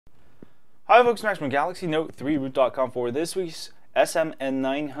Hi folks, Max from Galaxy Note 3 Root.com for this week's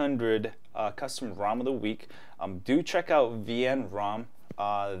SMN900 custom ROM of the week. Do check out VN ROM.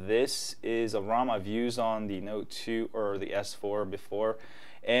 This is a ROM I've used on the Note 2 or the S4 before,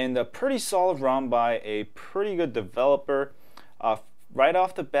 and a pretty solid ROM by a pretty good developer. Right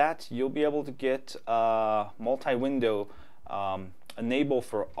off the bat, you'll be able to get multi-window enable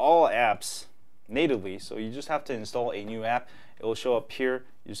for all apps natively, so you just have to install a new app. It will show up here.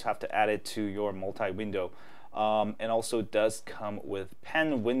 You just have to add it to your multi-window. And also does come with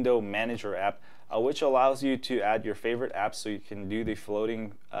Pen Window Manager app, which allows you to add your favorite apps, so you can do the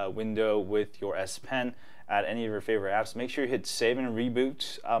floating window with your S Pen, add any of your favorite apps. Make sure you hit save and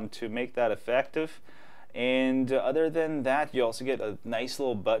reboot to make that effective. And other than that, you also get a nice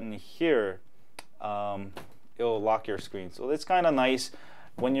little button here. It'll lock your screen, so it's kind of nice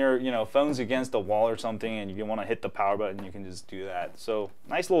when your phone's against the wall or something and you want to hit the power button. You can just do that. So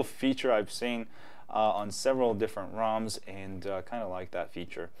nice little feature I've seen on several different ROMs, and kind of like that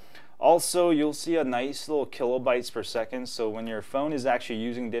feature. Also, you'll see a nice little kilobytes per second. So when your phone is actually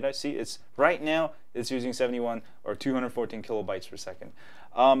using data, see, it's right now it's using 71 or 214 kilobytes per second.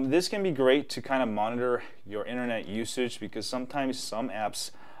 This can be great to kind of monitor your internet usage, because sometimes some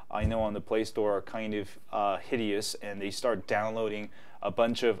apps I know on the Play Store are kind of hideous, and they start downloading a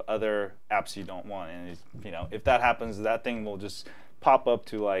bunch of other apps you don't want, and if that happens, that thing will just pop up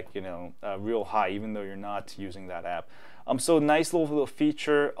to real high, even though you're not using that app. So nice little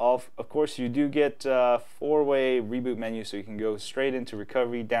feature. Of course, you do get four-way reboot menu, so you can go straight into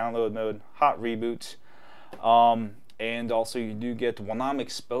recovery, download mode, hot reboot, and also you do get VN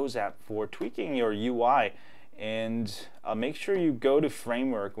Expose app for tweaking your UI. And make sure you go to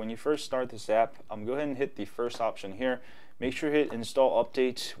framework when you first start this app. Go ahead and hit the first option here. Make sure you hit install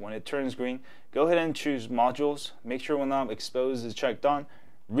update. When it turns green, go ahead and choose modules. Make sure VN Expose is checked on.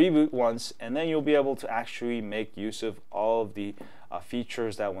 Reboot once, and then you'll be able to actually make use of all of the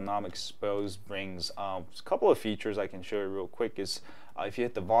features that VN Expose brings. A couple of features I can show you real quick is if you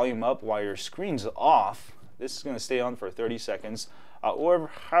hit the volume up while your screen's off, this is going to stay on for 30 seconds. Or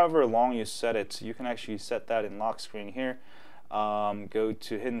however long you set it. You can actually set that in lock screen here. Go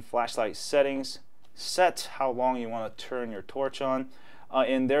to hidden flashlight settings, set how long you want to turn your torch on,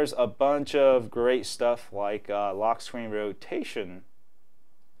 and there's a bunch of great stuff like lock screen rotation.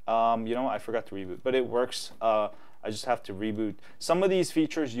 I forgot to reboot, but it works. I just have to reboot. Some of these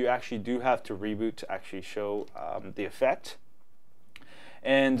features you actually do have to reboot to actually show the effect.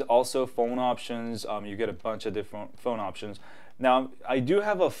 And also phone options, you get a bunch of different phone options. Now, I do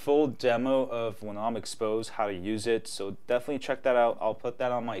have a full demo of VN Expose, how to use it, so definitely check that out. I'll put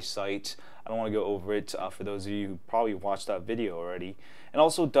that on my site. I don't want to go over it for those of you who probably watched that video already. And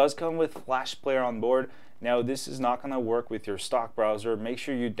also does come with Flash Player on board. Now, this is not going to work with your stock browser. Make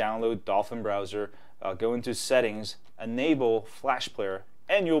sure you download Dolphin Browser, go into Settings, enable Flash Player,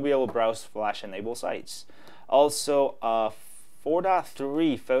 and you'll be able to browse Flash enabled sites. Also,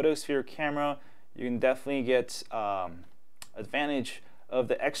 4.3 photosphere camera. You can definitely get advantage of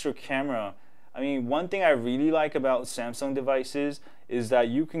the extra camera. I mean, one thing I really like about Samsung devices is that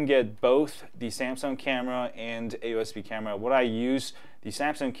you can get both the Samsung camera and a USB camera. What I use the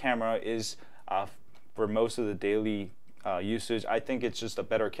Samsung camera is for most of the daily usage. I think it's just a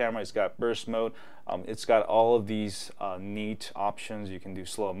better camera. It's got burst mode. It's got all of these neat options. You can do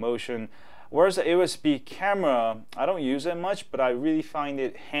slow motion. Whereas the USB camera, I don't use it much, but I really find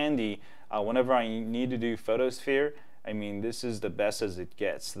it handy whenever I need to do photosphere. I mean, this is the best as it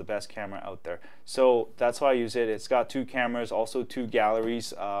gets, the best camera out there. So that's why I use it. It's got two cameras, also two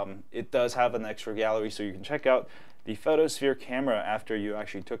galleries. It does have an extra gallery, so you can check out the photosphere camera after you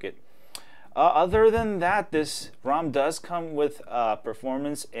actually took it. Other than that, this ROM does come with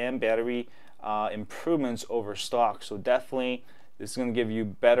performance and battery improvements over stock. So definitely, this is going to give you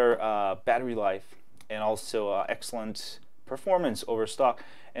better battery life and also excellent performance over stock.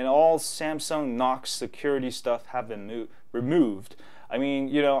 And all Samsung Knox security stuff have been removed. I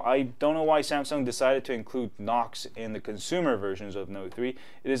mean, I don't know why Samsung decided to include Knox in the consumer versions of Note 3.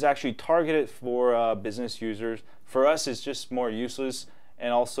 It is actually targeted for business users. For us, it's just more useless,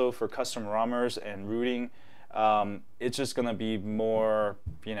 and also for custom ROMers and rooting, it's just going to be more,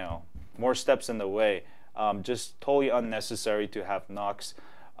 more steps in the way. Just totally unnecessary to have Knox.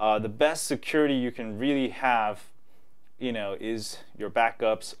 The best security you can really have is your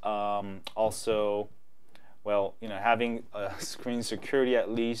backups. Also, well, having a screen security at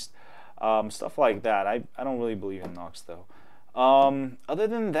least, stuff like that. I don't really believe in Knox though. Other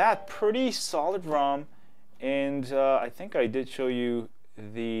than that, pretty solid ROM, and I think I did show you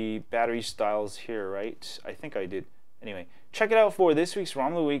the battery styles here, right? I think I did. Anyway, check it out for this week's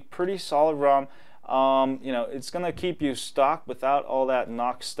ROM of the week. Pretty solid ROM. You know, it's gonna keep you stocked without all that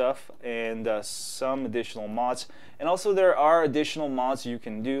knock stuff, and some additional mods. And also there are additional mods you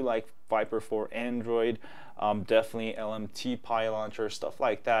can do, like Viper for Android, definitely LMT Pi launcher, stuff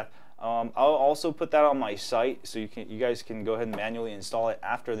like that. I'll also put that on my site, so you guys can go ahead and manually install it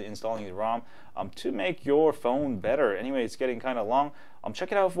after installing the ROM to make your phone better. Anyway, it's getting kind of long.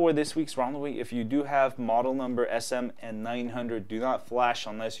 Check it out for this week's ROM of the week. If you do have model number SMN900, do not flash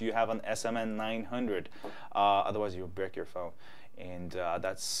unless you have an SMN900. Otherwise, you'll break your phone. And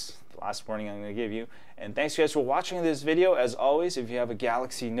that's the last warning I'm going to give you. And thanks guys for watching this video. As always, if you have a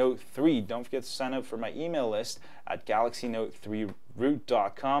Galaxy Note 3, don't forget to sign up for my email list at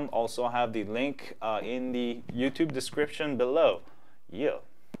galaxynote3root.com. Also, I'll have the link in the YouTube description below. Yeah.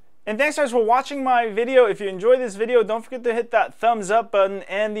 And thanks guys for watching my video. If you enjoyed this video, don't forget to hit that thumbs up button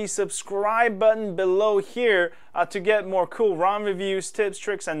and the subscribe button below here to get more cool ROM reviews, tips,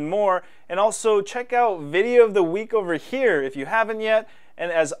 tricks, and more. And also check out video of the week over here if you haven't yet.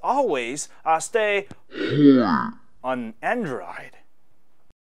 And as always, stay on Android.